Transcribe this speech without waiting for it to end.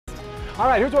All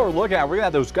right, here's what we're looking at. We're going to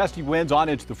have those gusty winds on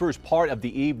into the first part of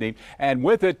the evening, and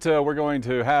with it, we're going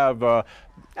to have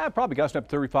probably gusting up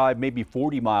 35, maybe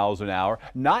 40 miles an hour.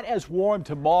 Not as warm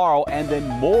tomorrow, and then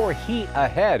more heat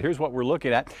ahead. Here's what we're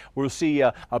looking at. We'll see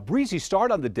a breezy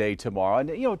start on the day tomorrow,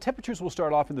 and temperatures will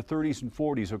start off in the 30s and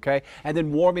 40s, okay, and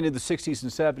then warming in the 60s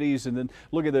and 70s, and then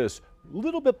look at this. A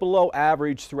little bit below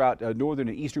average throughout northern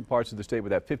and eastern parts of the state with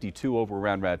that 52 over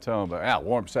around Raton, but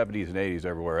warm 70s and 80s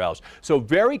everywhere else. So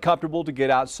very comfortable to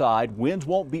get outside. Winds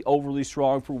won't be overly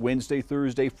strong for Wednesday,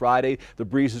 Thursday, Friday. The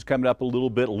breeze is coming up a little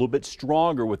bit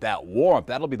stronger with that warmth.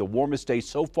 That'll be the warmest day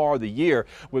so far of the year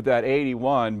with that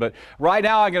 81. But right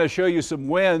now I'm going to show you some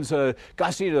winds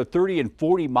gusting to the 30 and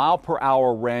 40 mile per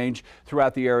hour range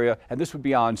throughout the area, and this would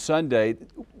be on Sunday.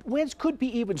 Winds could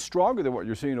be even stronger than what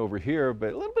you're seeing over here,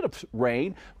 but a little bit of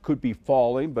rain could be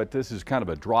falling, but this is kind of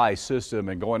a dry system,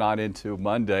 and going on into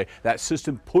Monday, that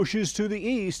system pushes to the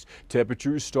east.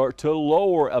 Temperatures start to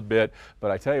lower a bit,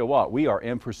 but I tell you what, we are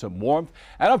in for some warmth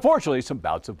and unfortunately some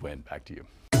bouts of wind. Back to you.